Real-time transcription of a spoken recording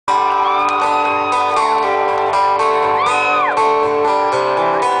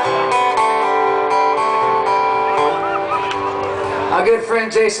My good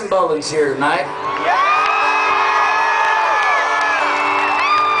friend Jason Bowling's here tonight.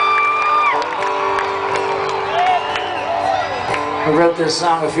 I wrote this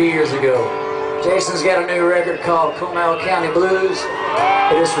song a few years ago. Jason's got a new record called Comal County Blues.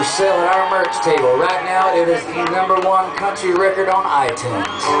 It is for sale at our merch table. Right now it is the #1 country record on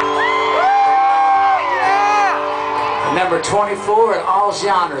iTunes. Number 24 in all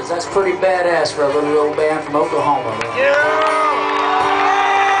genres. That's pretty badass for a little old band from Oklahoma, man.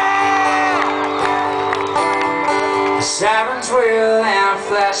 The sirens will and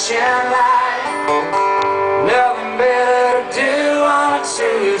flashing light. Nothing better to do on a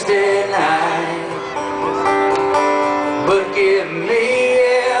Tuesday night but give me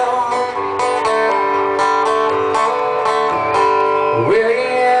hell. Where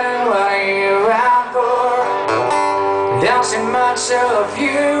you at? What are you out for? Don't see much of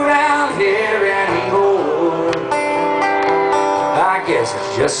you around here anymore. I guess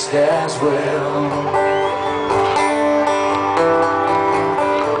it's just as well.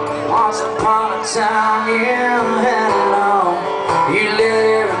 Once upon a time you had known, you let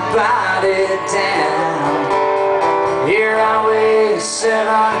everybody down. You're always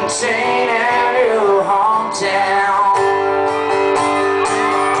 17 in your hometown.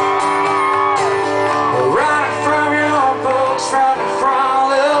 Running from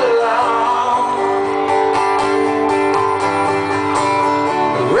the law,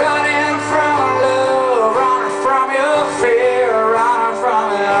 running from love, running from your fear, running from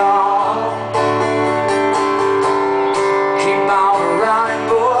it all. Keep on running,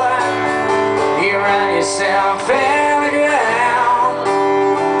 boy. You run yourself in the ground.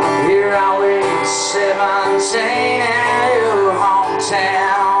 You're always 17 in your hometown.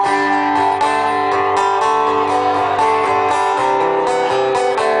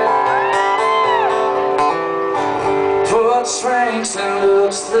 Strength and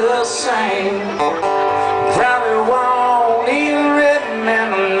looks the same. Probably won't even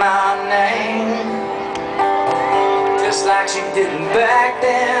remember my name, just like she didn't back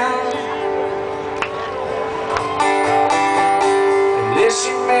then. Unless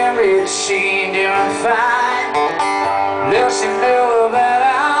she married, she doing fine. Does she know about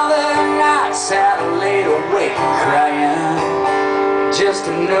all the nights I laid awake crying just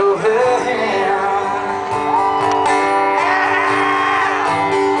to know her hand?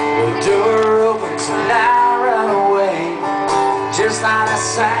 Door opens and I run away, just like the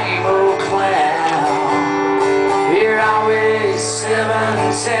same old clown. You're always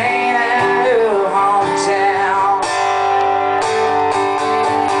 17 in your hometown.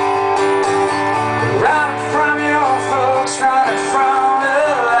 Running from your folks, running from the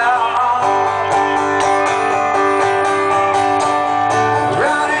law.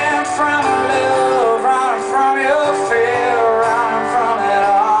 Running from love, running from your fear, running from it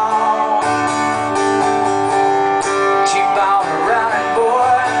all.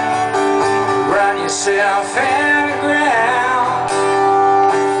 Yourself in the ground.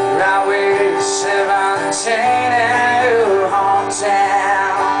 Right with 17 in your hometown.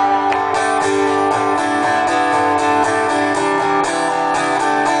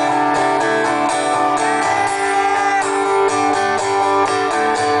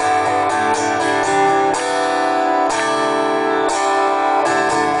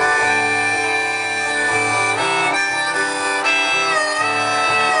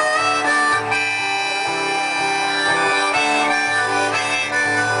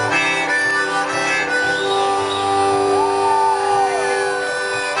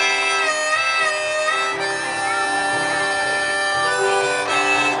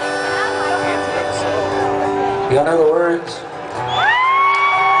 Y'all know the words?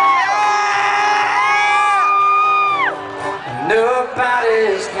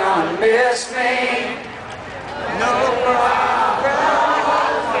 Nobody's gonna miss me.